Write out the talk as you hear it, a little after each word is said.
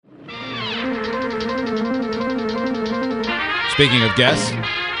Speaking of guests.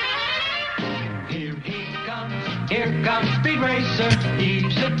 Here comes Speed Racer.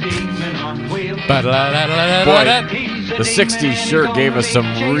 He's a demon on wheels. Boy, the 60s sure gave us some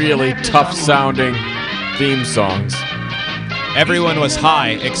really tough-sounding theme songs. Everyone was high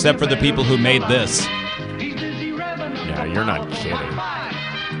except for the people who made this. Yeah, you're not kidding.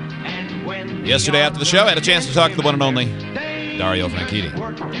 Yesterday after the show, I had a chance to talk to the one and only Dario Franchitti.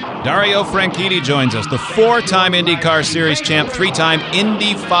 Dario Franchitti joins us, the 4-time IndyCar Series champ, 3-time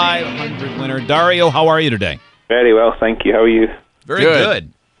Indy 500 winner. Dario, how are you today? Very well, thank you. How are you? Very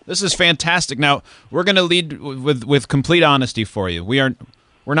good. This is fantastic. Now, we're going to lead with complete honesty for you. We're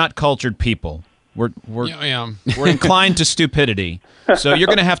not cultured people. We're inclined to stupidity. So you're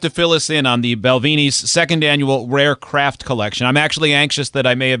going to have to fill us in on the Balvini's second annual Rare Craft Collection. I'm actually anxious that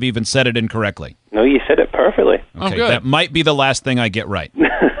I may have even said it incorrectly. No, you said it perfectly. Okay, good. That might be the last thing I get right.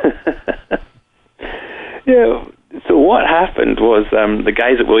 Yeah. So what happened was the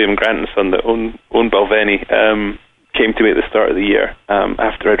guys at William Grant & Son that own Balvenie came to me at the start of the year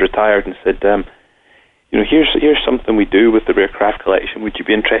after I'd retired and said, here's something we do with the Rare Craft Collection. Would you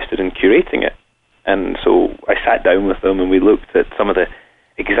be interested in curating it? And so I sat down with them and we looked at some of the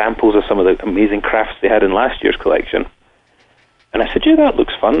examples of some of the amazing crafts they had in last year's collection. And I said, yeah, that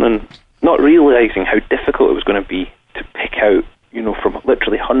looks fun. And not realizing how difficult it was going to be to pick out, from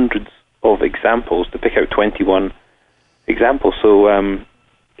literally hundreds of examples, to pick out 21 examples. So,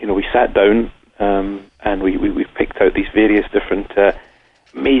 we sat down and we picked out these various different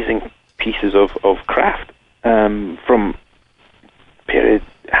amazing pieces of craft, from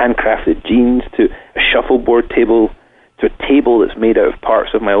handcrafted jeans to a shuffleboard table to a table that's made out of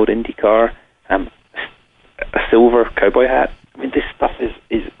parts of my old IndyCar, a silver cowboy hat. I mean, this stuff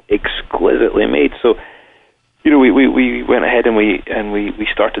is exquisitely made. So, we went ahead and we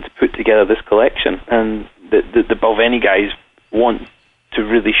started to put together this collection, and the Balvenie guys want to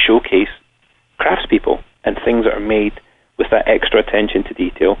really showcase craftspeople and things that are made with that extra attention to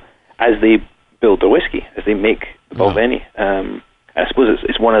detail as they build their whiskey, as they make the Balvenie. I suppose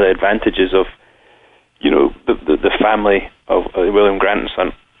it's one of the advantages of, the family of William Grant &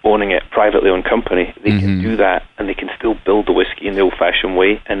 Son owning it, privately owned company. They can do that, and they can still build the whiskey in the old-fashioned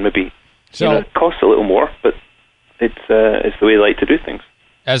way, and maybe it costs a little more, but it's the way they like to do things.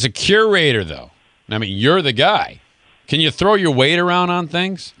 As a curator, though, I mean, you're the guy. Can you throw your weight around on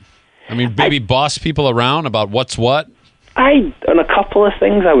things? I mean, maybe boss people around about what's what? On a couple of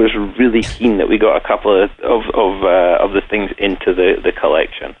things, I was really keen that we got a couple of the things into the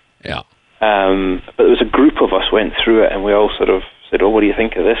collection. Yeah. But there was a group of us went through it, and we all sort of said, "Oh, what do you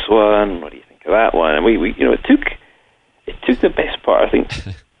think of this one? What do you think of that one?" And we it took the best part, I think,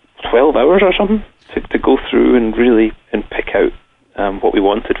 12 hours or something to go through and really pick out what we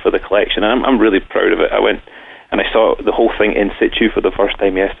wanted for the collection. And I'm really proud of it. I went and I saw the whole thing in situ for the first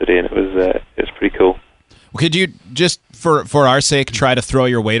time yesterday, and it was pretty cool. Could you just, for our sake, try to throw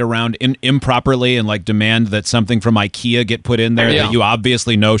your weight around improperly and demand that something from IKEA get put in there that you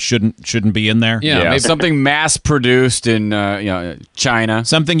obviously know shouldn't be in there? Yeah, maybe something mass-produced in China.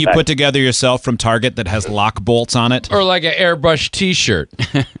 Something you put together yourself from Target that has lock bolts on it, or like an airbrush T-shirt.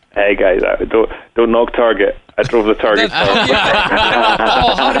 Hey guys, don't knock Target. I drove the Target car.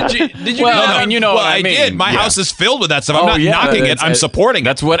 Oh, how did you? Well, I mean, I did. My house is filled with that stuff. I'm not knocking it. I'm supporting it.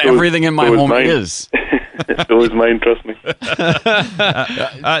 That's what everything in my home is. So is mine, trust me.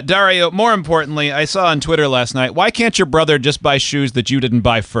 Dario, more importantly, I saw on Twitter last night, why can't your brother just buy shoes that you didn't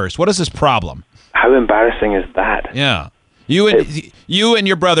buy first? What is his problem? How embarrassing is that? Yeah. You and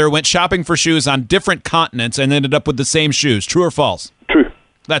your brother went shopping for shoes on different continents and ended up with the same shoes. True or false? True.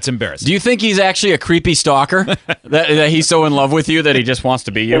 That's embarrassing. Do you think he's actually a creepy stalker? that he's so in love with you that he just wants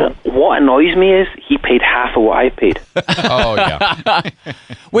to be you? What annoys me is he paid half of what I paid. Oh, yeah.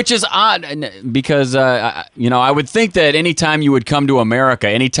 Which is odd because, I would think that anytime you would come to America,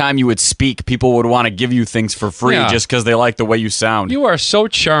 anytime you would speak, people would want to give you things for free just because they like the way you sound. You are so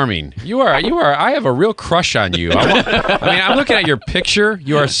charming. You are. I have a real crush on you. I'm looking at your picture.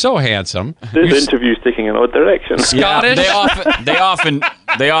 You are so handsome. This interview's taking an odd direction. Scottish? Yeah,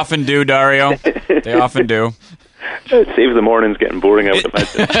 they often do, Dario. They often do. It saves the mornings getting boring, I would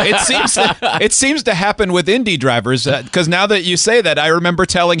imagine. It seems to happen with Indy drivers, because now that you say that, I remember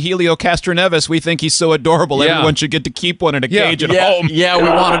telling Helio Castroneves we think he's so adorable, everyone should get to keep one in a cage at home. Yeah, we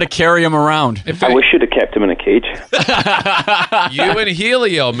wanted to carry him around. I wish you'd have kept him in a cage. You and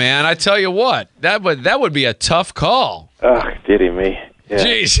Helio, man, I tell you what, that would be a tough call. Oh, dearie me. Yeah.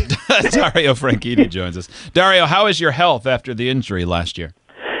 Jeez. Dario Franchitti joins us. Dario, how is your health after the injury last year?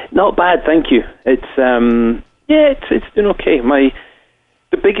 Not bad, thank you. It's doing okay.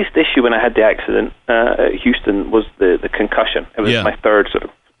 The biggest issue when I had the accident at Houston was the concussion. It was my third sort of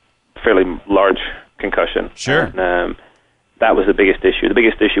fairly large concussion. Sure. And, that was the biggest issue. The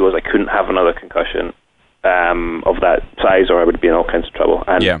biggest issue was I couldn't have another concussion of that size, or I would be in all kinds of trouble.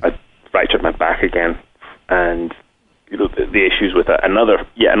 And I fractured my back again, and the issues with that. Another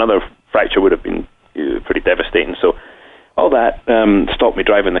fracture would have been pretty devastating. So all that stopped me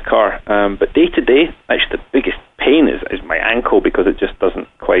driving the car. But day to day, actually, the biggest pain is my ankle, because it just doesn't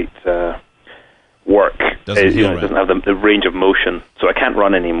quite work. It doesn't have the range of motion, so I can't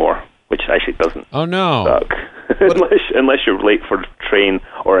run anymore, which actually doesn't suck. unless you're late for a train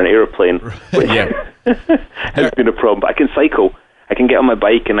or an airplane, which has been a problem. But I can cycle. I can get on my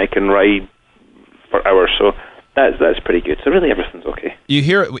bike and I can ride for hours. So that's pretty good. So really everything's okay. You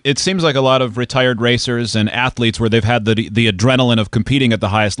hear, it seems like a lot of retired racers and athletes where they've had the adrenaline of competing at the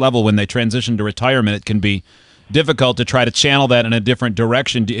highest level, when they transition to retirement, it can be difficult to try to channel that in a different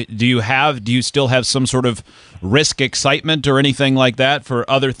direction. Do you still have some sort of risk excitement or anything like that for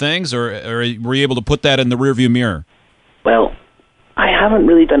other things, or were you able to put that in the rearview mirror? Well, I haven't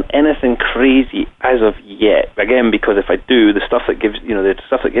really done anything crazy as of yet. Again, because if I do, the stuff that gives you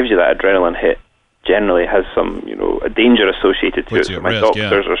that adrenaline hit generally has some a danger associated to it. So my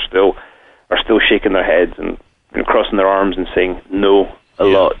doctors are still shaking their heads and crossing their arms and saying no a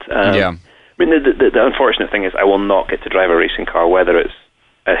lot. I mean, the unfortunate thing is I will not get to drive a racing car, whether it's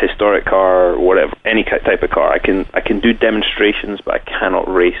a historic car or whatever, any type of car. I can do demonstrations, but I cannot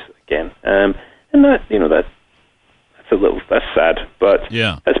race again. And that's sad, but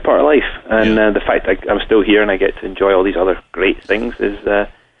that's part of life. And the fact that I'm still here and I get to enjoy all these other great things is.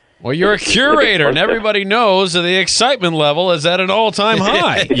 Well, you're a curator, and everybody knows that the excitement level is at an all-time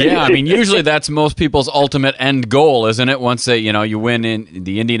high. Yeah, I mean, usually that's most people's ultimate end goal, isn't it? Once they, you win in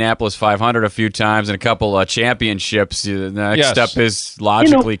the Indianapolis 500 a few times and a couple of championships, the next step is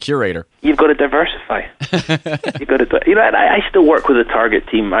logically curator. You've got to diversify. You've got to. I still work with a target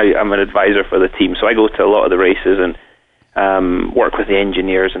team. I'm an advisor for the team, so I go to a lot of the races and work with the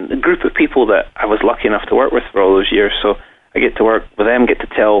engineers and the group of people that I was lucky enough to work with for all those years. So I get to work with them, get to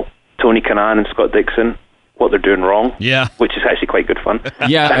tell Tony Kanaan and Scott Dixon what they're doing wrong, which is actually quite good fun.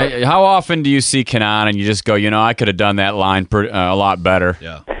 How often do you see Kanaan and you just go, I could have done that line a lot better?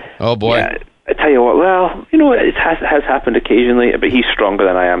 Yeah. Oh, boy. Yeah, I tell you what, well, it has happened occasionally, but he's stronger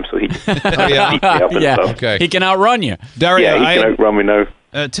than I am, so he beats me up and stuff. Okay. He can outrun you. Dario, he can outrun me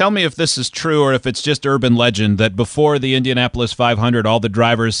now. Tell me if this is true or if it's just urban legend that before the Indianapolis 500, all the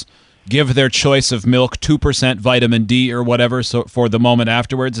drivers give their choice of milk 2% vitamin D or whatever so for the moment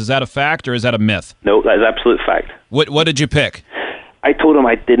afterwards. Is that a fact or is that a myth? No, that is absolute fact. What did you pick? I told them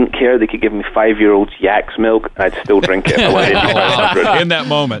I didn't care. They could give me 5-year-old's yak's milk and I'd still drink it. In that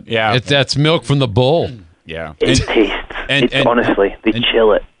moment. Yeah. That's milk from the bull. Yeah. It tastes, honestly, they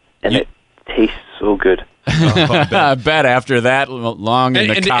chill it and it tastes so good. I bet after that long in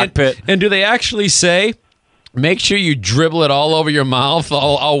the cockpit. And do they actually say, make sure you dribble it all over your mouth,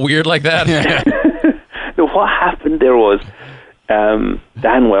 all weird like that? No, what happened there was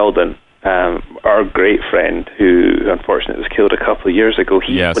Dan Weldon, our great friend, who unfortunately was killed a couple of years ago.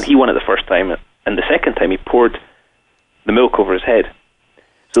 When he won it the first time, and the second time he poured the milk over his head.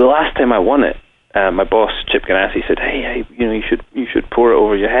 So the last time I won it, my boss Chip Ganassi said, "Hey, you should pour it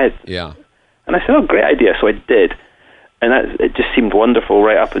over your head." Yeah. And I said, "Oh, great idea!" So I did. And it just seemed wonderful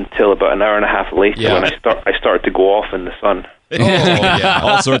right up until about an hour and a half later when I started to go off in the sun.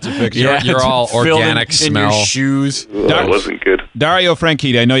 All sorts of pictures. You're all organic smell. In your shoes. That wasn't good. Dario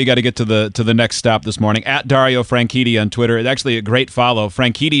Franchitti, I know you got to get to the next stop this morning. At Dario Franchitti on Twitter. It's actually a great follow.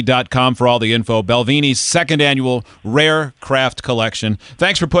 Franchitti.com for all the info. Belvini's second annual Rare Craft Collection.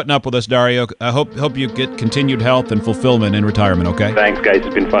 Thanks for putting up with us, Dario. I hope you get continued health and fulfillment in retirement, okay? Thanks, guys.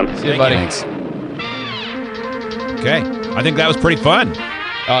 It's been fun. See you, buddy. Thanks. Okay. I think that was pretty fun.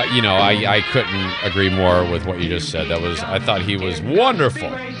 I couldn't agree more with what you just said. I thought he was wonderful.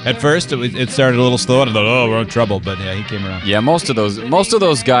 At first, it started a little slow. And I thought, we're in trouble. But yeah, he came around. Yeah, most of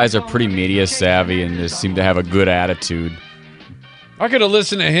those guys are pretty media savvy and just seem to have a good attitude. I could have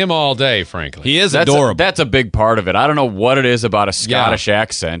listened to him all day, frankly. He is adorable. That's a big part of it. I don't know what it is about a Scottish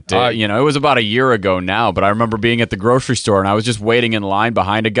accent. It was about a year ago now, but I remember being at the grocery store and I was just waiting in line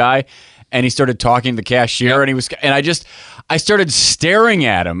behind a guy. And he started talking to the cashier, and I started staring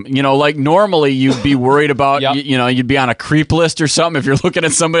at him. Like normally you'd be worried about, you'd be on a creep list or something if you're looking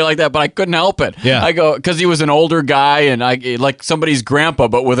at somebody like that, but I couldn't help it. Yeah. I go, because he was an older guy and like somebody's grandpa,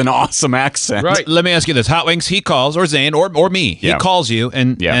 but with an awesome accent. Right. Let me ask you this. Hot Wings, he calls, or Zane, or me. He calls you,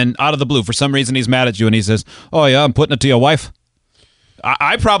 and out of the blue, for some reason he's mad at you, and he says, "Oh, yeah, I'm putting it to your wife."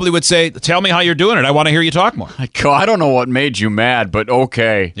 I probably would say, tell me how you're doing it. I want to hear you talk more. I don't know what made you mad, but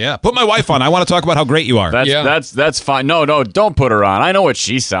okay. Yeah, put my wife on. I want to talk about how great you are. That's fine. No, don't put her on. I know what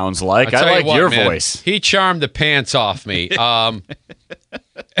she sounds like. I like your voice. He charmed the pants off me. And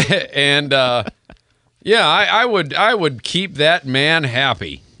I would keep that man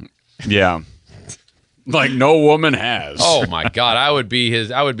happy. Yeah. Like no woman has. Oh my God, I would be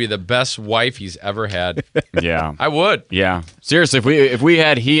the best wife he's ever had. Yeah, I would. Yeah, seriously, if we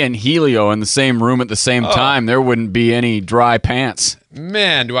had he and Helio in the same room at the same time, there wouldn't be any dry pants.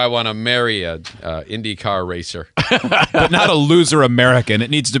 Man, do I want to marry a IndyCar racer? But not a loser American.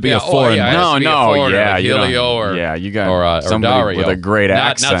 It needs to be a foreign. Helio or you got somebody Dario. with a great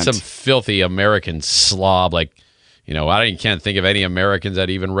accent, not some filthy American slob like. I can't think of any Americans that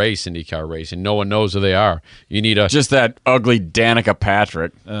even race IndyCar racing. No one knows who they are. You need just that ugly Danica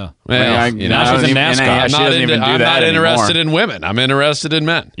Patrick. Now she's in NASCAR. I'm not interested in women. I'm interested in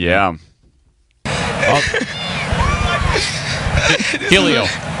men. Yeah. Helio.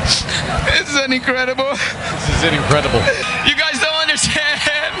 This is incredible. This is incredible. You guys don't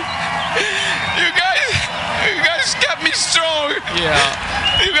understand. You guys kept me strong.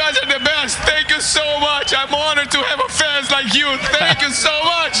 Yeah. You guys are the best. Thank you so much. I'm honored to have a fans like you. Thank you so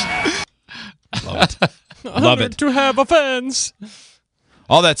much. Love it. Love it. To have a fans.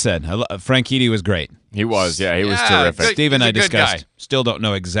 All that said, Franchitti was great. He was terrific. Steve and I discussed. Still don't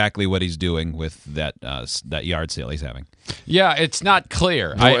know exactly what he's doing with that yard sale he's having. Yeah, it's not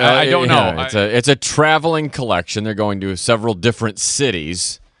clear. I don't know. It's a traveling collection. They're going to several different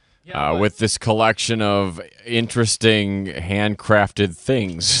cities. With this collection of interesting handcrafted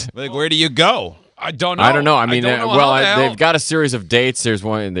things. Like, where do you go? I don't know. I don't know. I mean, they've got a series of dates. There's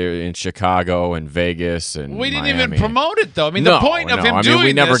one there in Chicago and Vegas and we didn't Miami. even promote it though. I mean, the point of him doing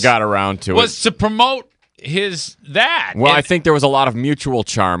we never this got around to was to promote that. Well, I think there was a lot of mutual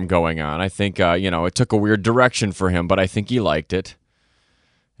charm going on. I think it took a weird direction for him, but I think he liked it,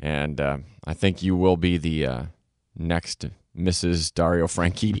 and I think you will be the next Mrs. Dario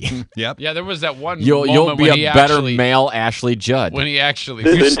Franchitti. Yep. Yeah, there was that one You'll be a better male Ashley Judd. When he actually...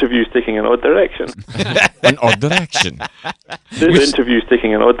 This interview's taking an odd direction. An odd direction. This interview's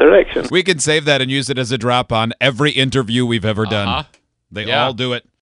taking an odd direction. We can save that and use it as a drop on every interview we've ever done. They all do it.